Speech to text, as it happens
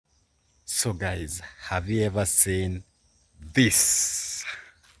So guys, have you ever seen this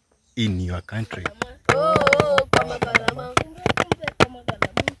in your country?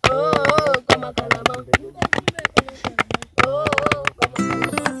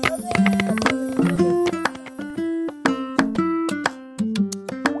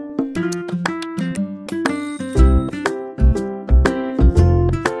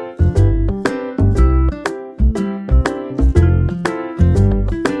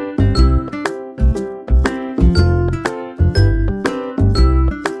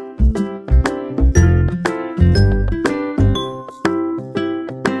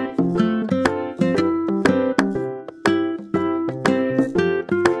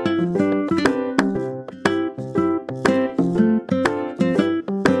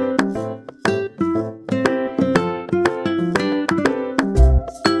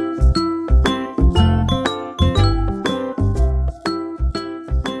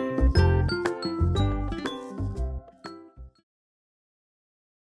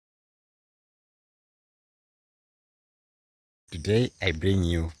 Today I bring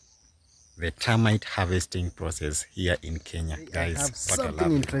you the termite harvesting process here in Kenya. Guys, I have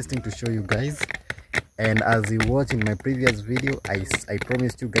something interesting to show you guys, and as you watch in my previous video, I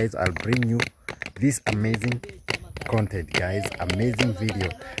promised you guys I'll bring you this amazing content, guys, amazing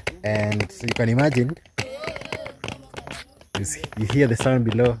video. And so you can imagine, you hear the sound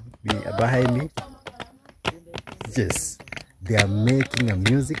behind me. Yes, they are making a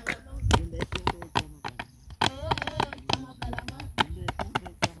music.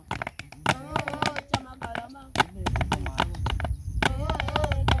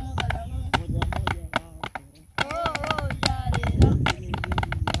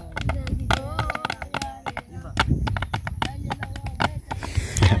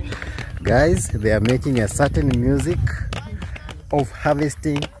 Guys, they are making a certain music of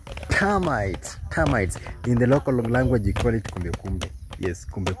harvesting termites. In the local language you call it kumbe kumbe. Yes,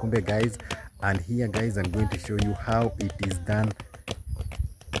 kumbe kumbe, guys. And here, guys, I'm going to show you how it is done.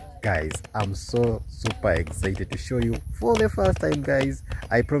 Guys, I'm so super excited to show you for the first time, guys.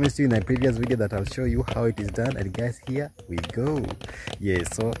 I promised you in my previous video that I'll show you how it is done, and guys, here we go.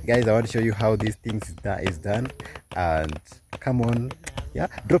 Yes, so guys, I want to show you how these things is done. And come on, yeah,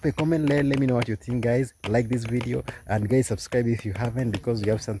 drop a comment, let me know what you think, guys. Like this video, and guys, subscribe if you haven't, because we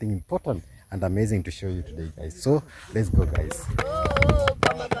have something important and amazing to show you today, guys. So let's go, guys.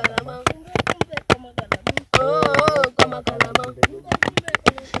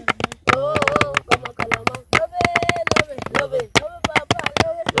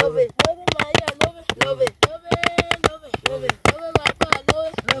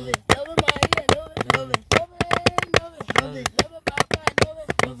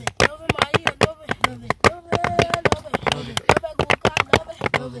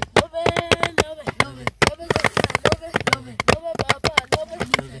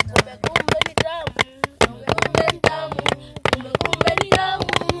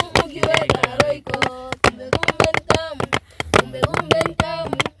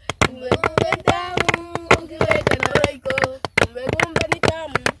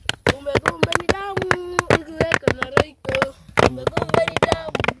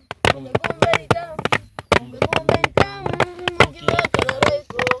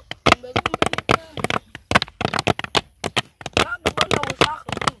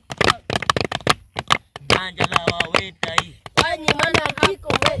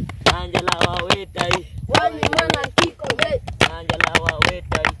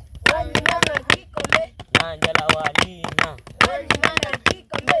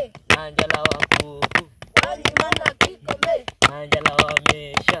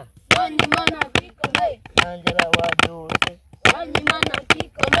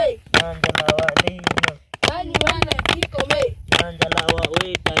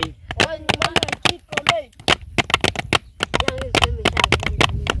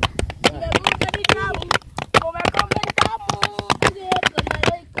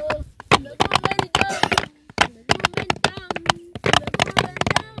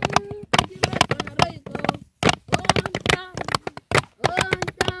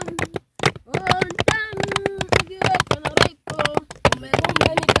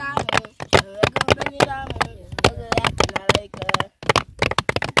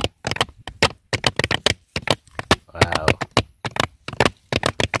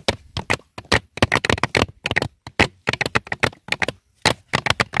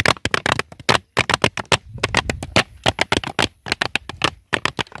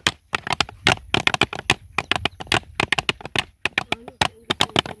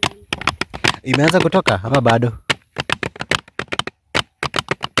 Imeanza kutoka ama bado?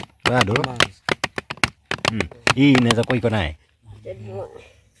 Bado? Hii inaweza kuwa iko naye.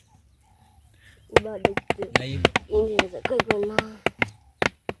 Bado. Inaweza kuwa iko naye.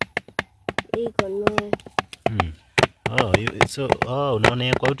 Iko naye. So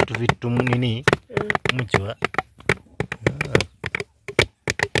unaona kwa vitu vitu nini? Mchwa.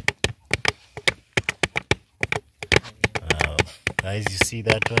 Guys, you see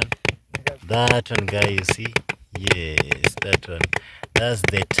that one? That one, guys, you see? Yes, that one. That's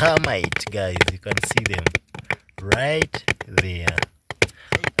the termite, guys. You can see them right there.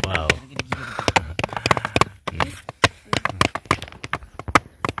 Wow.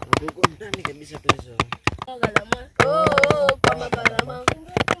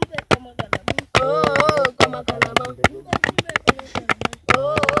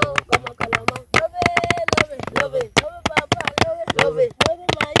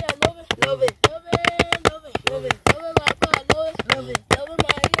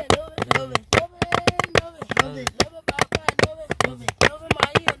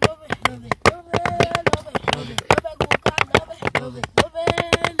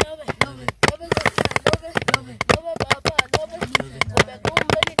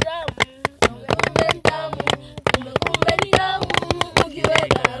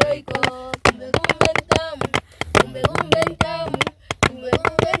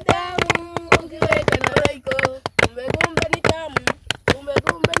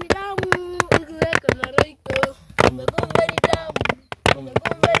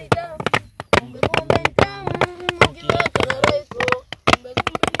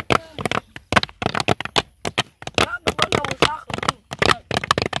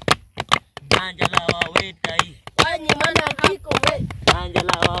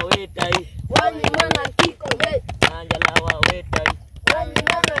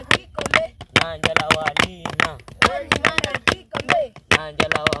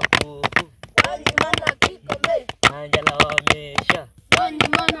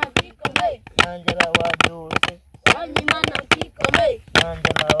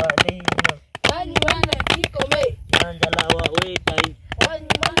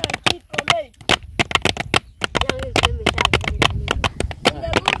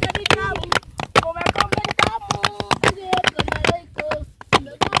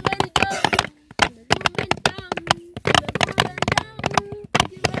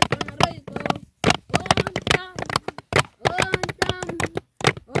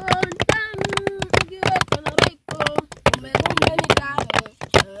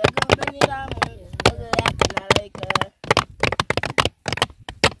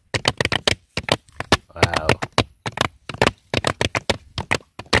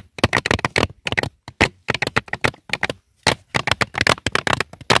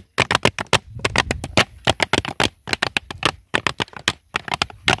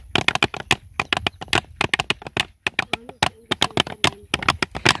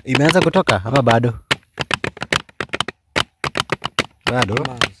 Imeanza kutoka ama bado?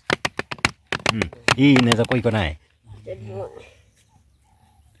 Bado? Hii inaweza kuwa iko naye.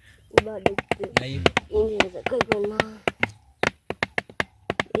 Bado. Inaweza kuwa iko naye.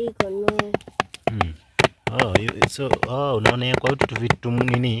 Iko naye. So unaona kwa vitu vitu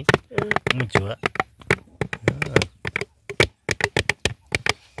nini? Mchwa.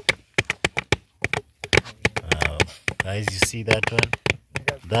 Guys, you see that one?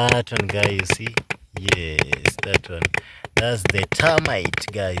 That one, guys, you see? Yes, that one. That's the termite,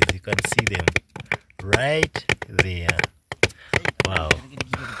 guys. You can see them right there. Wow.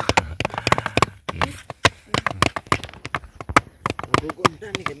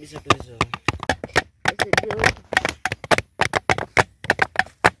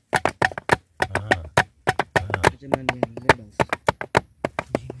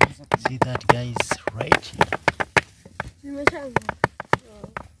 See that, guys, right here.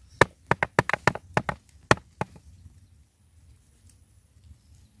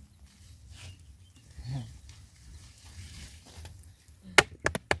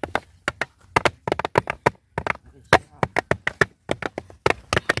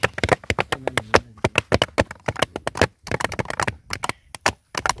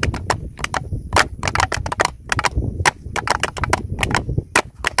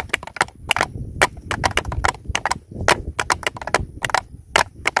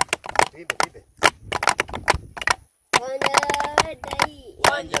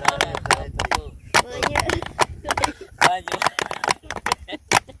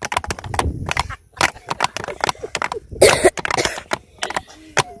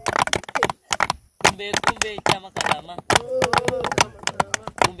 Kumbe chama kalama.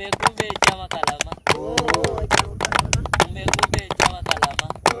 Kumbe chama kalama. Kumbe chama kalama.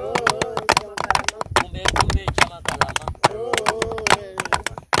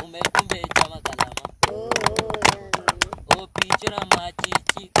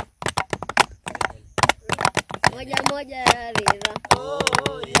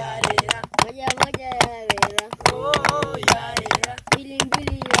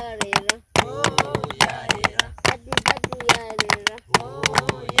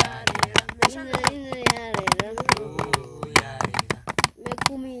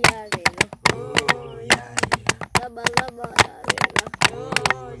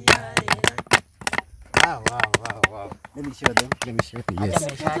 Let me show them. Yes.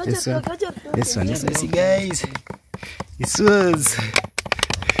 This one. See, guys. This was.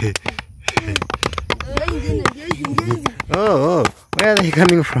 Oh, where are they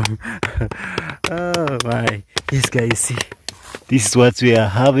coming from? Oh my. Yes, guys, see. This is what we are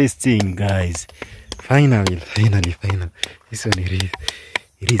harvesting, guys. Finally. This one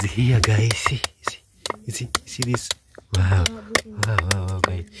it is here, guys. See this? Wow,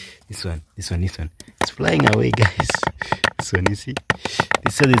 guys. This one. It's flying away, guys. This one, you see?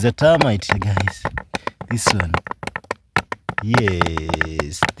 This one is a termite, guys. This one.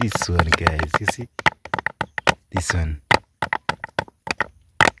 Yes, this one, guys. You see? This one.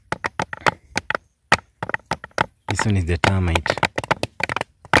 This one is the termite.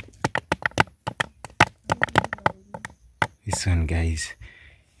 This one, guys.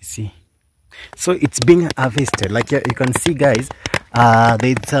 You see? So it's being harvested. Like you can see, guys,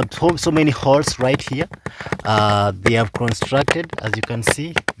 there's so many holes right here. They have constructed, as you can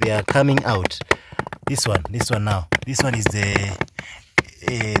see, they are coming out. This one now. This one is the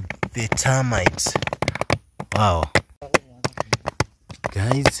termites. Wow.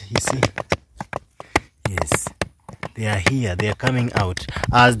 Guys, you see? Yes. They are here. They are coming out.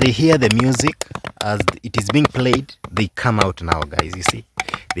 As they hear the music, as it is being played, they come out now, guys. You see?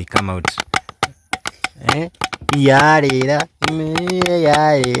 They come out. Yarira,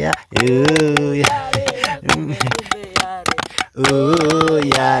 yarira, ooh, ooh, yarira, ooh,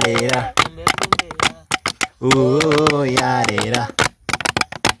 yarira, ooh, yarira,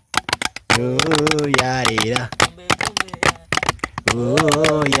 ooh, yarira,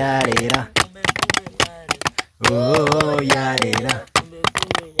 ooh, yarira, ooh,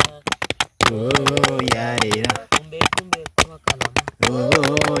 yarira,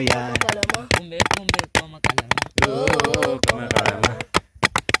 ooh, yarira.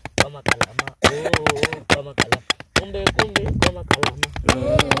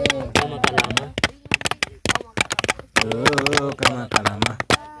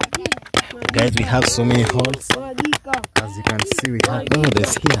 Guys, we have so many holes. As you can see, we have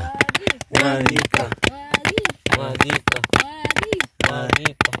this here. Mwagika, mwagika,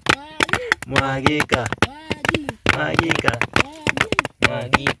 mwagika, mwagika, mwagika,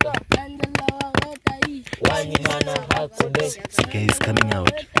 mwagika. See, guys, coming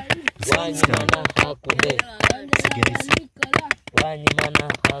out. See, guys.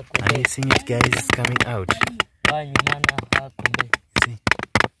 Are you seeing it, guys? It's coming out. See?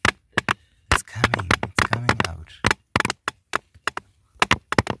 It's coming out.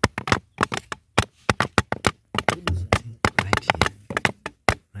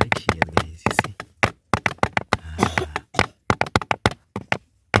 Right here, guys, you see?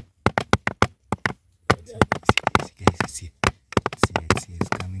 See, guys, you see? See, it's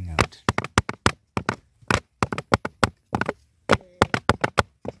coming out.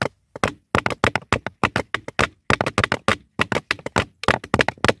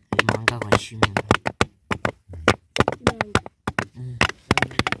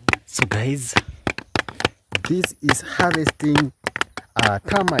 So guys, this is harvesting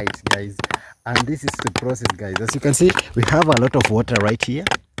termites, guys, and this is the process, guys. As you can see, we have a lot of water right here.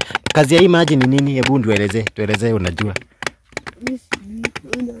 Kazi ya maji ni nini? Hebu tueleze unajua.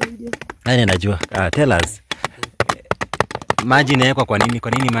 Nani anajua? Tell us. Maji inawekwa kwa nini?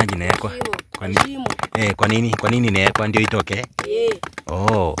 Kwa nini maji inawekwa? Kwa nini inawekwa ndio itoke?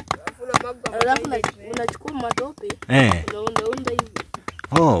 Oh. Alafu unachukua matope. Unaunda hivi.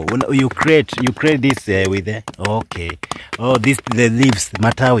 Oh, you create this with okay. Oh, the leaves,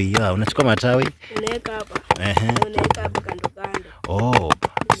 matawi. Yeah, unachukua matawi. Unaweka hapa. Unaweka hapa kando. Oh,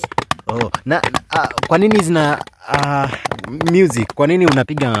 na kwa nini zina music? Kwa nini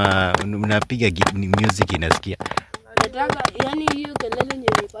unapiga music inasikia? Nataka yani hiyo kelele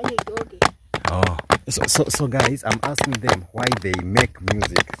ndio ifanye itoke. Oh. So guys, I'm asking them why they make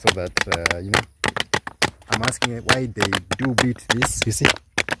music so that you know, I'm asking why they do beat this. You see?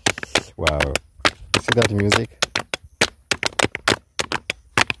 Wow. See that music?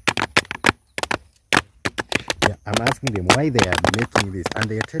 Yeah, I'm asking them why they are making this, and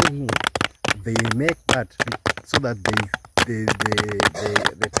they are telling me they make that so that the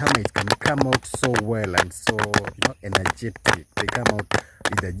termites can come out so well and so, you know, energetic. They come out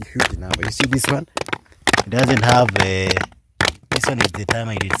with a huge number. You see this one? It doesn't have this one is the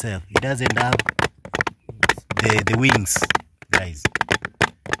termite itself. It doesn't have the wings, guys.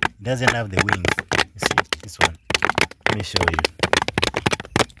 It doesn't have the wings. You see this one? Let me show you.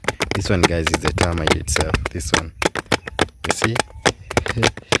 This one, guys, is the termite itself. This one. You see?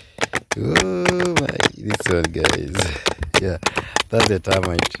 Oh my, this one, guys. Yeah, that's the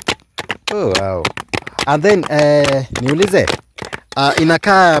termite. Oh wow. And then niulize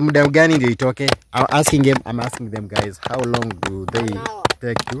inakaa muda gani ndio itoke? I'm asking them guys, how long do they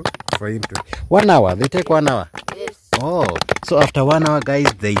take to for him to 1 hour? They take 1 hour. Yes. Oh, so after 1 hour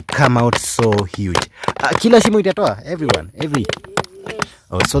guys, they come out so huge. Kila shimo itatoa every. Yes.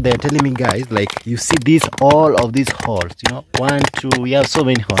 Oh, so they're telling me guys, like you see this, all of these holes, you know, 1, 2, you have so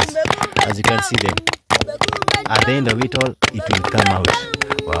many holes, as you can see them. At the end of it all, it will come out.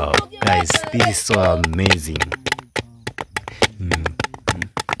 Wow, guys, this is so amazing.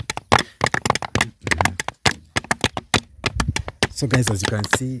 So guys, as you can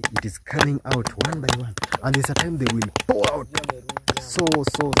see, it is coming out one by one, and there's a time they will pour out so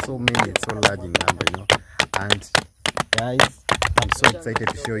many, so large in number, you know. And guys, I'm so excited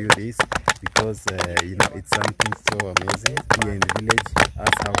to show you this because you know, it's something so amazing here in the village.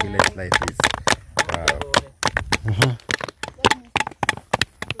 That's how village life is. Wow.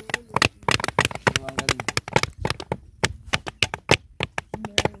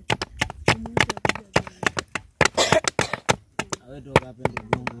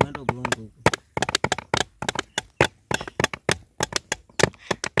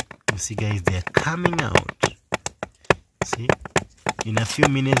 You see guys, they are coming out. See, in a few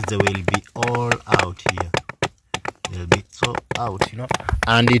minutes they will be all out here. They'll be so out, you know.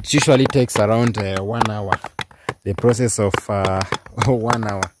 And it usually takes around 1 hour. The process of 1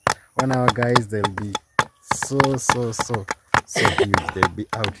 hour. 1 hour guys, they'll be so huge. They'll be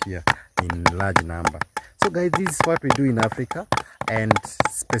out here in large number. So guys, this is what we do in Africa, and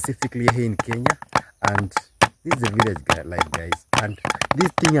specifically here in Kenya. And this is the village life guys, and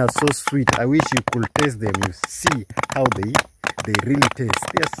these things are so sweet. I wish you could taste them. You see how they really taste.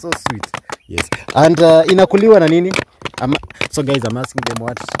 They are so sweet. Yes. And inakuliwa na nini? So guys, I'm asking them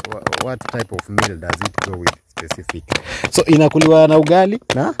what type of meal does it go with specific. So inakuliwa na ugali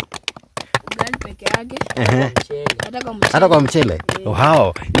na Ugali peke yake. Hata kwa mchele. Oh,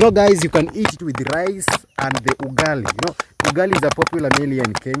 how? You know guys, you can eat it with rice and the ugali. You know, ugali is a popular meal here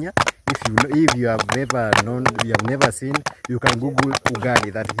in Kenya. If you have never known, you have never seen, you can Google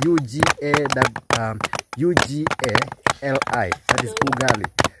ugali. That UGALI. That is ugali.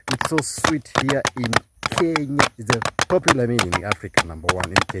 It's so sweet here in Kenya. It's a popular meal in Africa, #1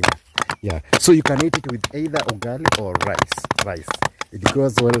 in Kenya. Yeah. So you can eat it with either ugali or rice. It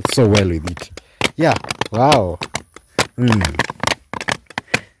goes so well with it. Yeah. Wow.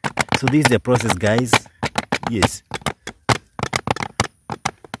 So this is the process, guys. Yes.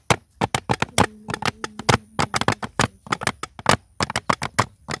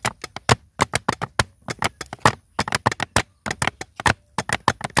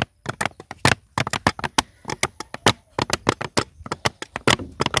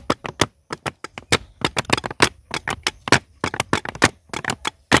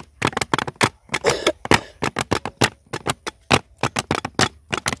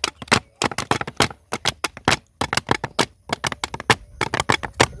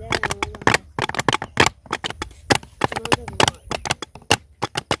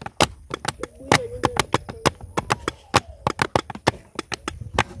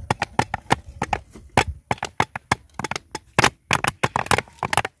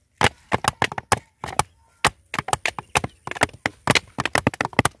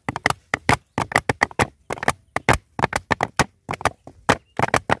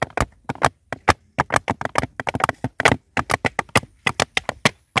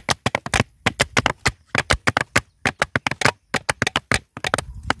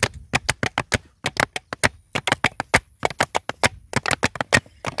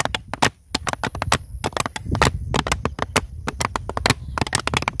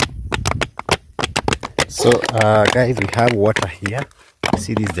 So guys, we have water here.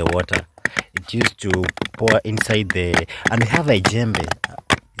 See, this is the water. It used to pour inside the, and we have a djembe.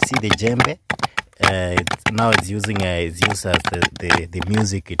 See the djembe? Now it's used as the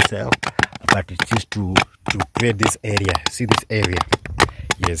music itself, but it's used to create this area. See this area?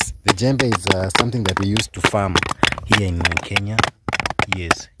 Yes, the djembe is something that we used to farm here in Kenya.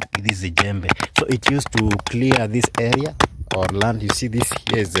 Yes, this is the djembe. So it used to clear this area or land. You see, this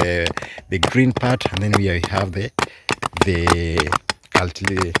here is the green part, and then we have the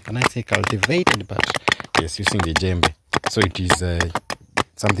cultivated part. Yes, using the djembe. So it is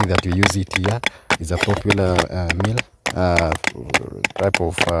something that we use it here. It's a popular meal type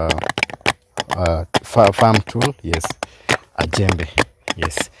of farm tool. Yes, a djembe.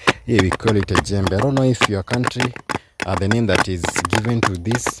 Yes, here we call it a djembe. I don't know if your country the name that is given to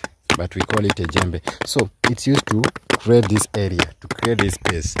this, but we call it a djembe. So it's used to create this area, to create this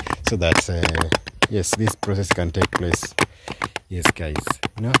space, so that yes, this process can take place. Yes guys,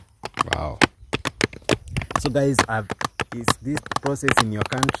 you know. Wow. So guys, is this process in your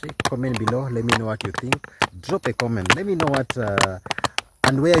country? Comment below, let me know what you think. Drop a comment, let me know what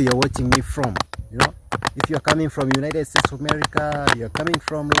and where you're watching me from. You know, if you're coming from United States of America, you're coming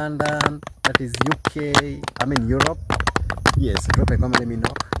from London, that is UK, I mean Europe, yes, drop a comment, let me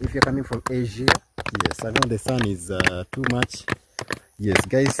know. If you're coming from Asia, yes, I know the sun is too much. Yes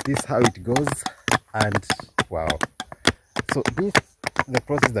guys, this is how it goes. And wow, so this the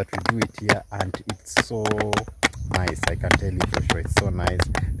process that we do it here, and it's so nice. I can tell you for sure, it's so nice,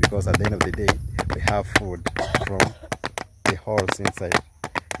 because at the end of the day we have food from the holes inside.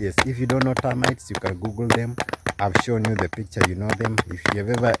 Yes, if you don't know termites, you can Google them. I've shown you the picture, you know them. If you've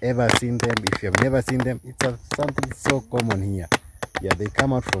ever seen them, if you've never seen them, it's something so common here. Yeah, they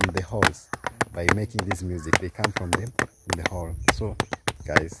come out from the holes by making this music. They come from them in the hole. So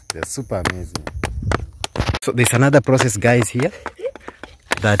guys, they're super amazing. So there's another process guys here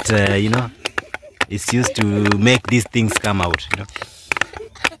that you know, it's used to make these things come out, you know.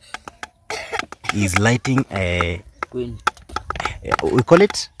 He's lighting a we call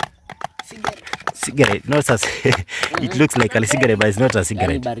it cigarette. Not as it looks like a cigarette, but it's not a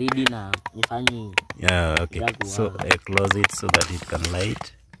cigarette. Yeah, okay. So I close it so that it can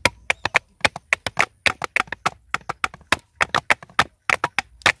light.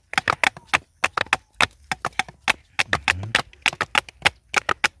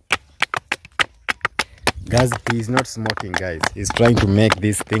 Guys, he's not smoking, guys. He's trying to make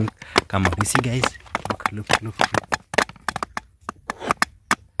this thing come out. You see, guys? Look. You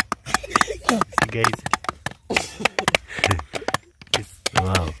see, guys?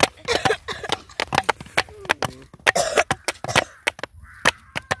 Wow.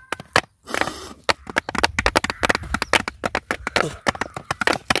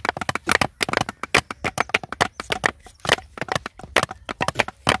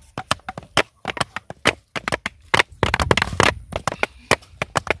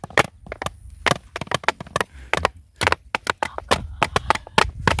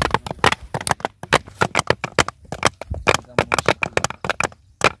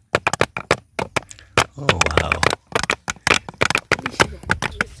 Oh wow.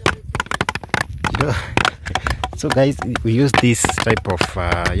 So guys, we use this type of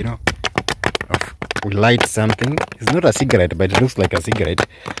you know, we light something. It's not a cigarette, but it looks like a cigarette.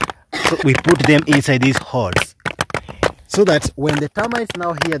 So we put them inside these holes, so that when the termites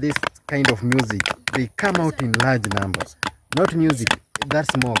now hear this kind of music, they come out in large numbers. Not music, that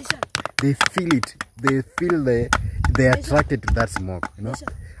smoke. They feel it. They feel they're attracted to that smoke, you know,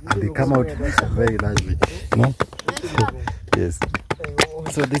 and they come out very largely, you know. Yes.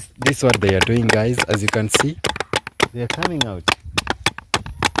 So this is what they are doing, guys. As you can see, they are coming out.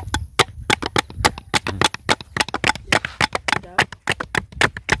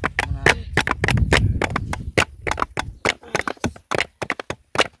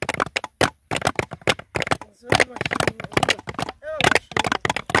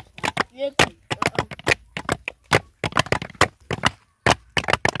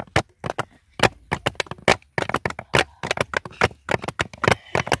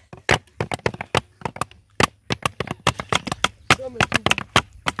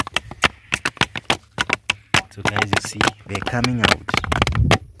 So guys, you see, they're coming out.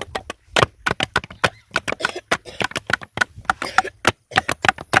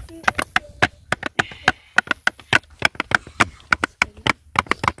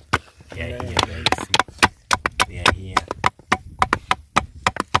 They are here, guys. See? They are here.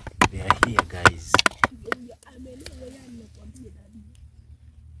 They are here, guys.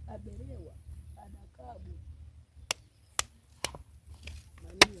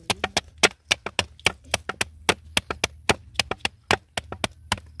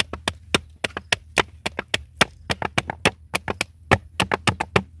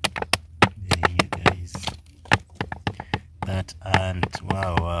 That ant,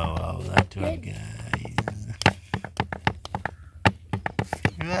 wow, that one, guys.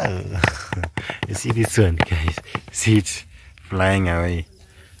 Wow. You see this one, guys? See it flying away.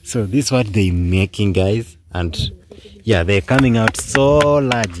 So this is what they're making, guys, and yeah, they're coming out so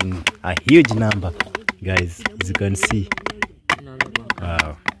large in a huge number, guys, as you can see.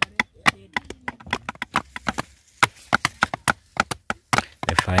 Wow.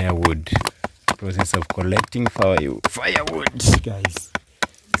 The firewood. Process of collecting firewood, guys.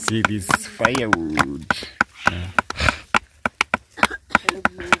 See this firewood.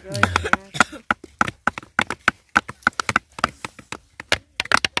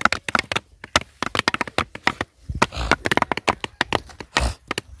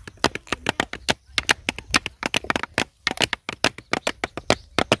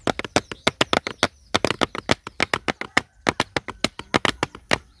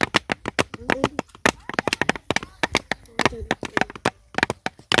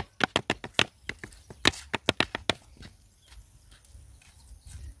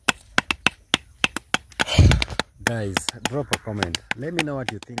 guys, drop a comment. Let me know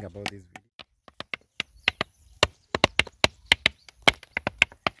what you think about this video.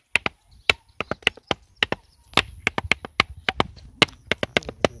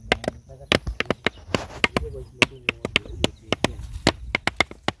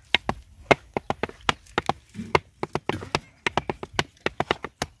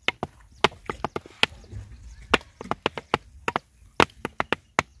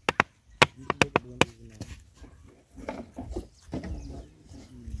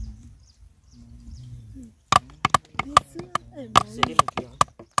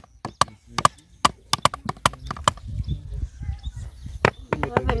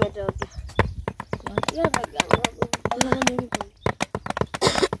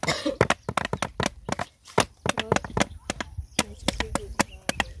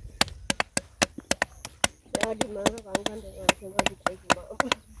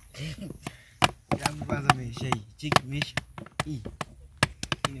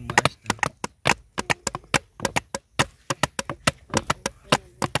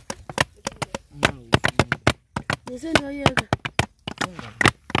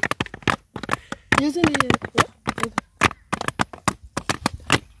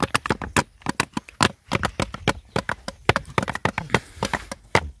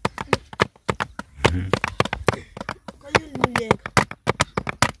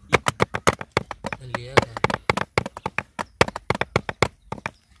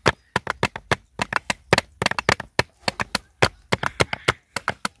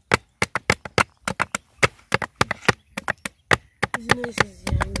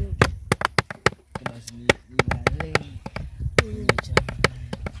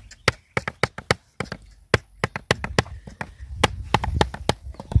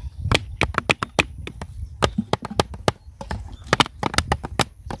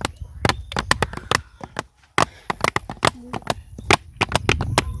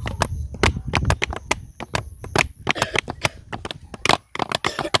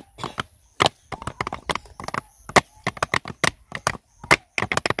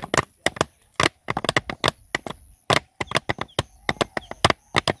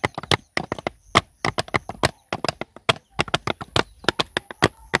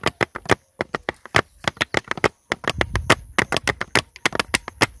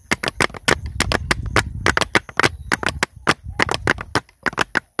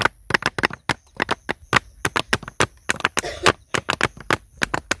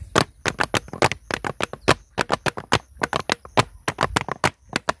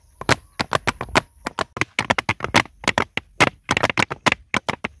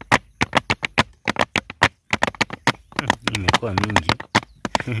 Imekuwa mingi.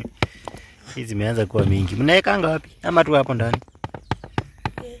 Hizi zimeanza kuwa mingi. Mnaekanga wapi? Ama tu hapo ndani?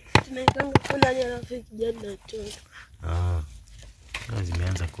 Tunaekanga kwa ndani alafu kijana na choto.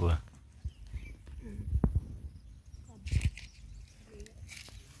 Zimeanza kuwa.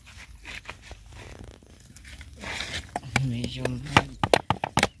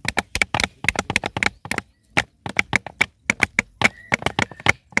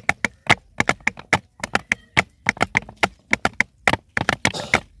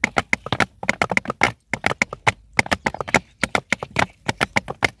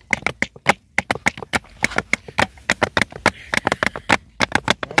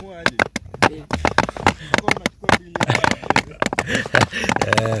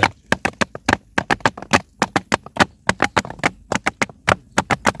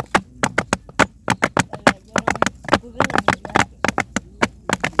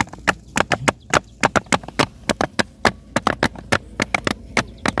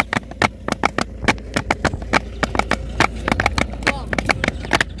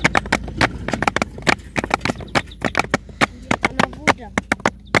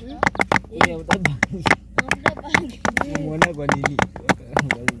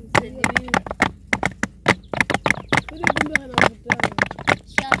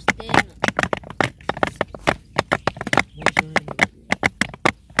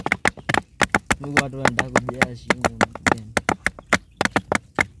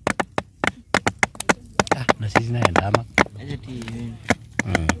 Na sisi naenda ama?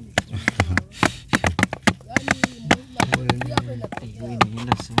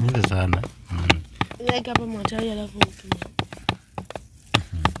 Ndio sana. Weka hapa matari alafu utumie.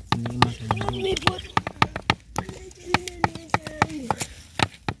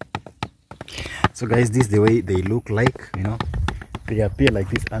 So guys, this is the way they look like, you know. They appear like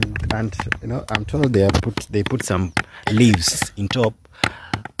this, and you know, I'm told they put some leaves in top.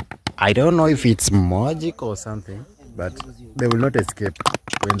 I don't know if it's magic or something, but they will not escape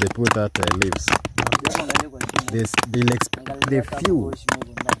when they put that leaves. the few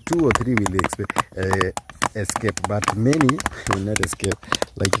 2 or 3 will escape, but many will not escape.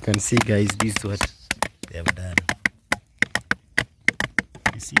 Like you can see, guys, this is what they have done.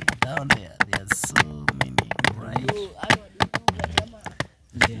 You see down there are so many, right?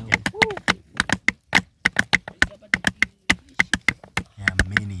 There are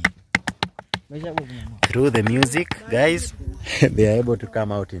many. Through the music, guys, they are able to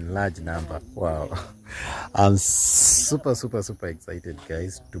come out in large number. Wow. I'm super excited,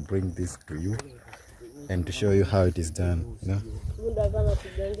 guys, to bring this to you and to show you how it is done, you know.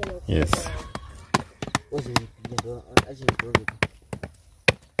 Yes. The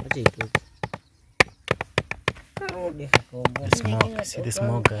smoke, see the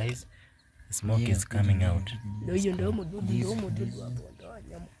smoke, guys? The smoke is coming out.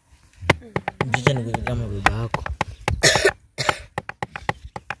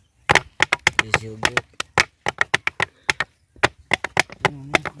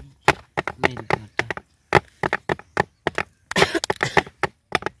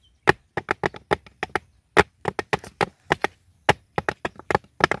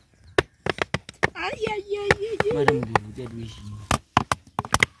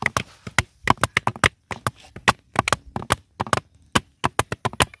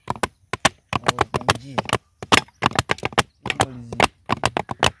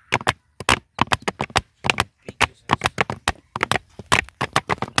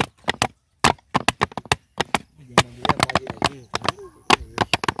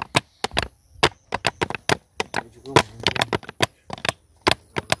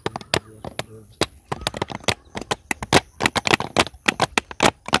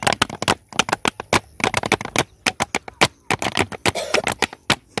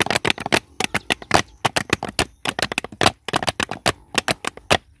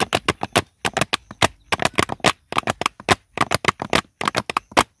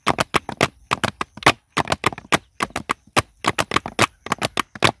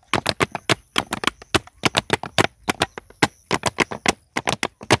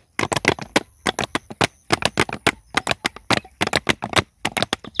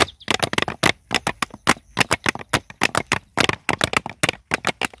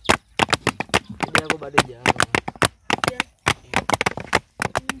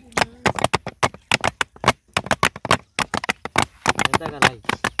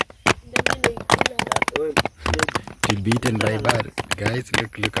 Will be eaten by bird, guys.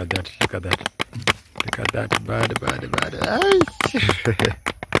 Look at that, look at that bird.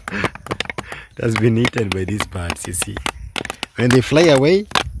 It has been eaten by these birds. You see, when they fly away,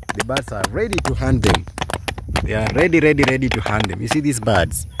 the birds are ready to hunt them. They are ready to hunt them. You see these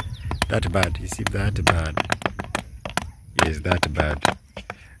birds, that bird, you see that bird, yes, that bird.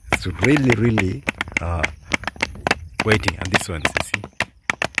 It's really waiting. And this one, you see,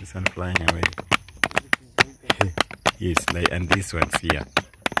 this one flying away. Yes, like, and this one's here.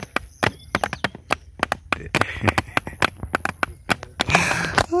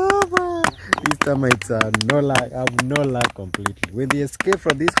 Oh man, these termites are have no luck completely. When they escape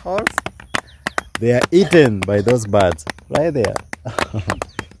from this house, they are eaten by those birds right there. So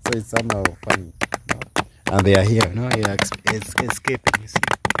it's somehow funny, no? And they are here, no? They are escaping. You see,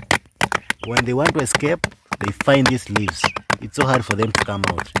 when they want to escape, they find these leaves. It's so hard for them to come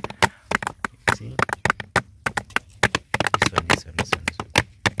out. You see. This one.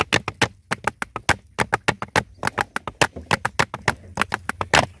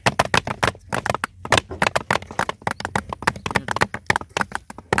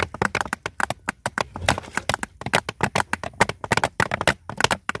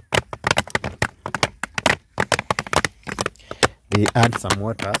 They add some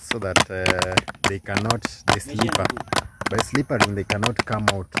water so that they cannot, the sleeper, by slippering they cannot come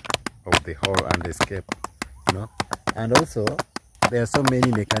out of the hole and escape, you know. And also there are so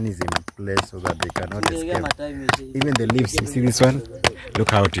many mechanisms in place so that they cannot escape. Even the leaves, you see this one?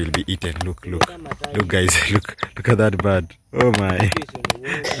 Look how it will be eaten. Look guys, look at that bird. Oh my.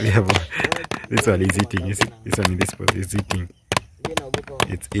 We have this one is eating. You see, this one in this spot is eating.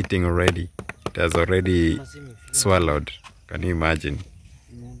 It's eating already. It has already swallowed. Can you imagine?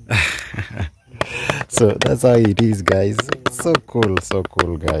 So that's how it is, guys. So cool,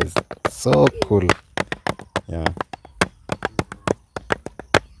 guys. So cool. Yeah.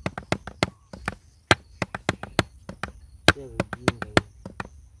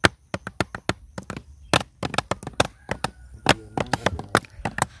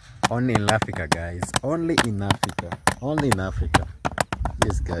 Only in Africa, guys. Only in Africa. Only in Africa.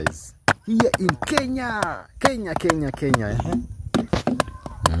 Yes, guys. Here in Kenya. Kenya.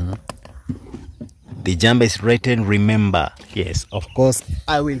 The jumper is written remember. Yes, of course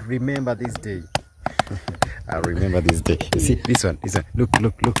I will remember this day. I'll remember this day. You see this one. Look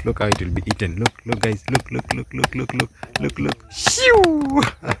how it will be eaten. Look guys, look. Shoo!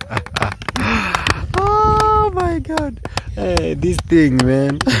 Oh my god. Hey, this thing,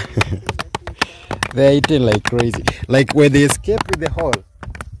 man. They're eating like crazy. Like when they escape with the hole.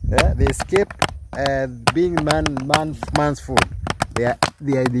 Yeah, they escape being man's food.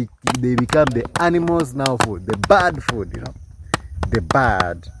 They become the animals now food, the bad food, you know, the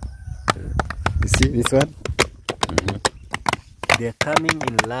bad. You see this one? They're coming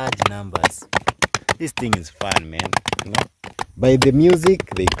in large numbers. This thing is fun, man. You know? By the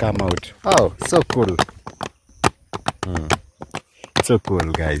music, they come out. Oh, so cool. So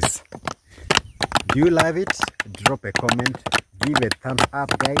cool, guys. Do you love it? Drop a comment. Give a thumbs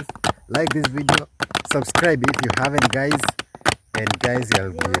up, guys. Like this video. Subscribe if you haven't, guys. And guys,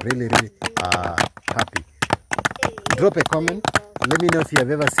 you'll be really happy. Drop a comment. Let me know if you have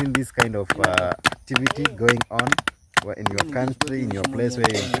ever seen this kind of activity going on in your country, in your place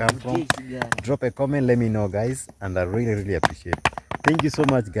where you come from. Drop a comment. Let me know, guys. And I really appreciate it. Thank you so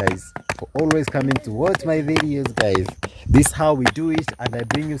much, guys, for always coming to watch my videos, guys. This is how we do it, and I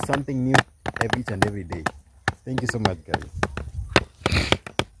bring you something new each and every day. Thank you so much, guys.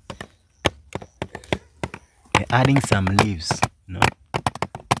 They're adding some leaves, no?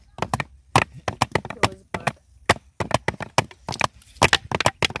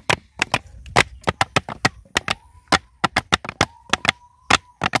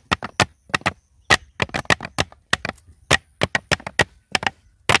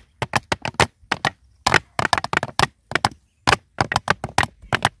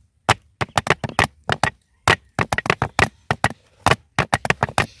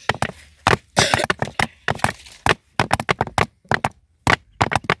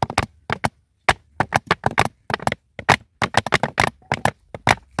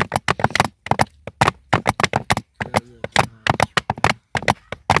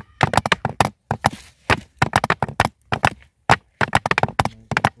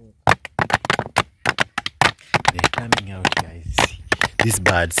 Coming out, guys. These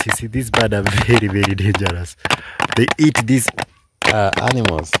birds, you see, these birds are very dangerous. They eat these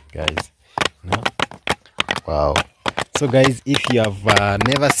animals, guys. No? Wow. So guys, if you have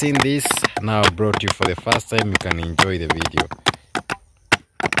never seen this, now I brought you for the first time, you can enjoy the video.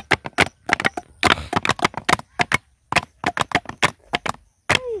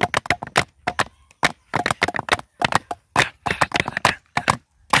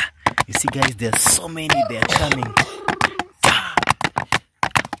 You see, guys, there are so many, they are coming.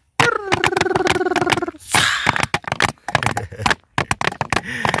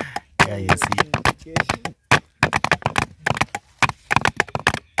 Yeah, you see.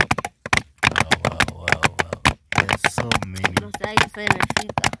 Wow. There are so many.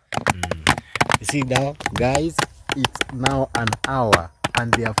 You see now, guys, it's now an hour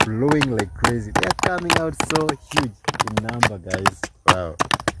and they are flowing like crazy. They are coming out so huge in number, guys. Wow.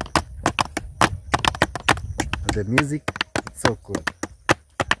 The music, it's so cool.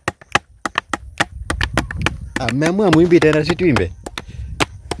 Meamua muimbe tena, si tuimbe?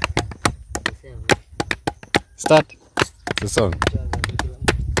 Start the song.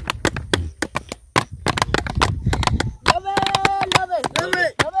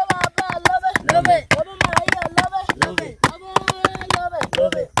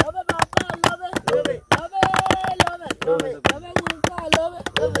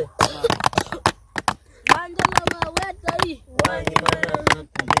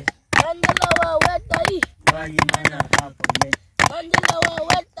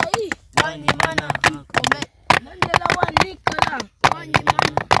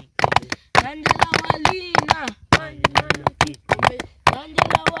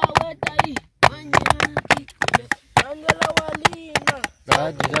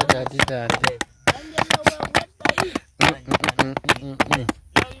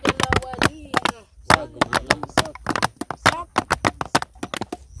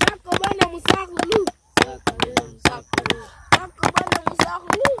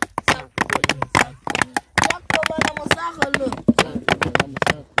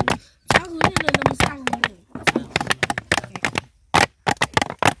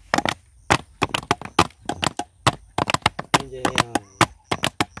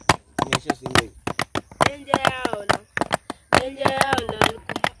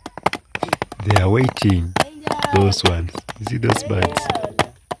 They are waiting. Those ones. You see those birds?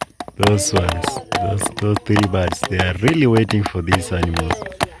 Those ones. Those three birds. They are really waiting for these animals.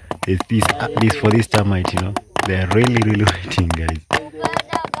 It's this for this termite, you know. They are really waiting, guys.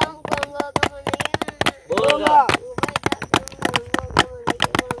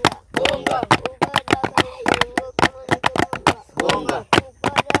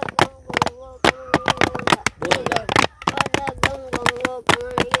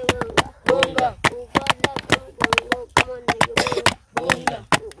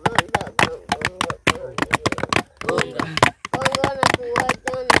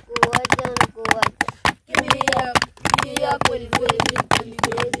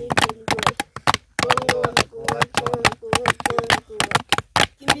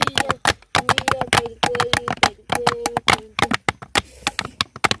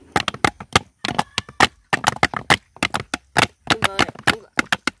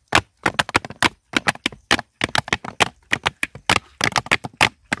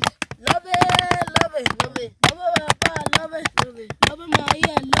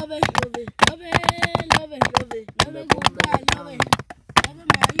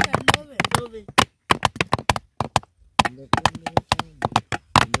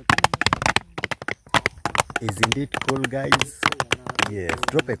 Isn't it cool, guys? Yes,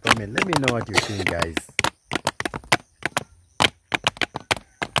 drop a comment. Let me know what you think, guys.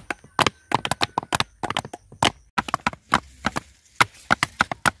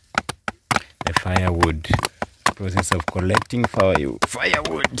 The firewood. Process of collecting firewood,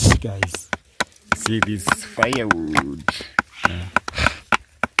 guys. See this firewood.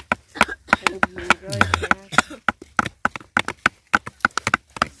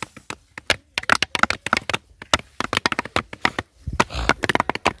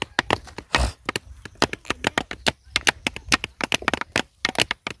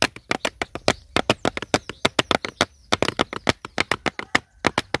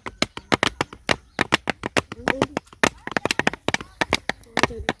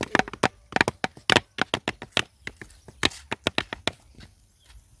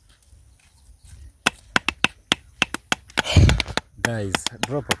 Guys,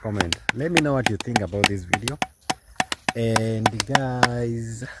 drop a comment. Let me know what you think about this video. And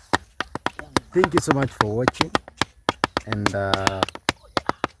guys, thank you so much for watching. And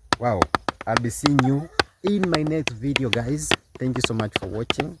wow, I'll be seeing you in my next video, guys. Thank you so much for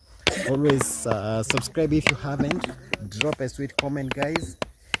watching. Always subscribe if you haven't. Drop a sweet comment, guys.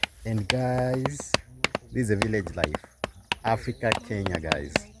 And guys, this is a village life, Africa, Kenya,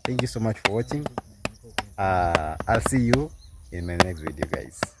 guys. Thank you so much for watching. I'll see you in my next video,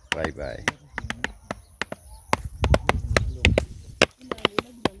 guys. Bye bye.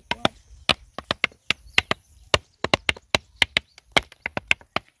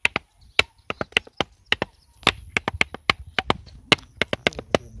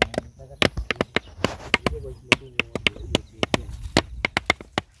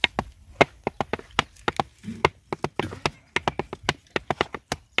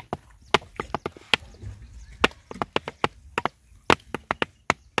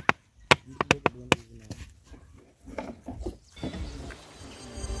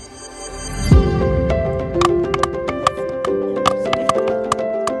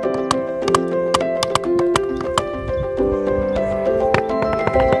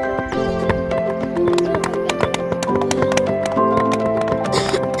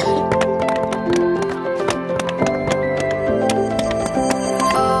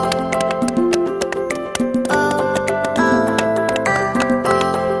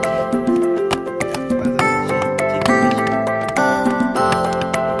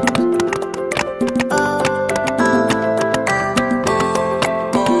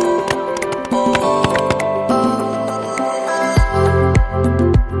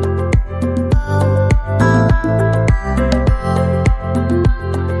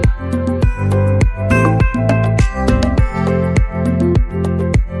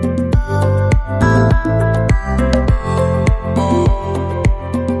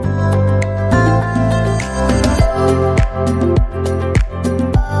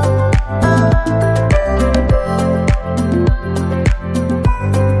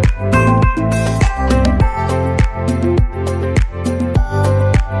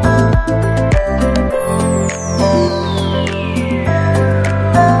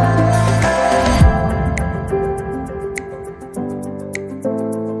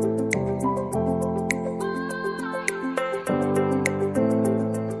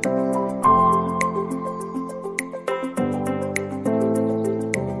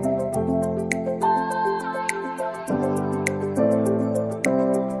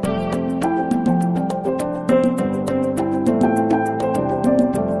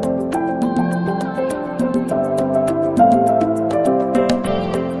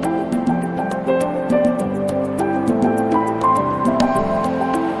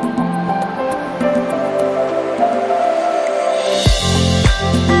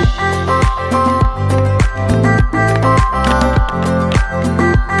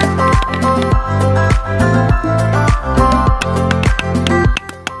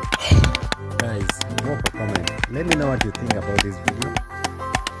 Let me know what you think about this video.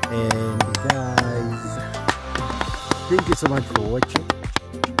 And guys, thank you so much for watching.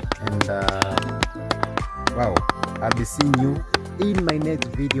 And wow, I'll be seeing you in my next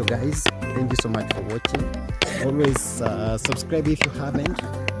video, guys. Thank you so much for watching. Always subscribe if you haven't.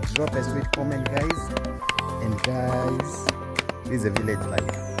 Drop a sweet comment, guys. And guys, this is a village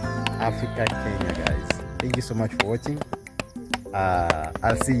life, Africa, Kenya, guys. Thank you so much for watching.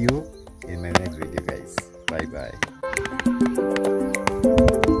 I'll see you in my next video, guys. Bye bye.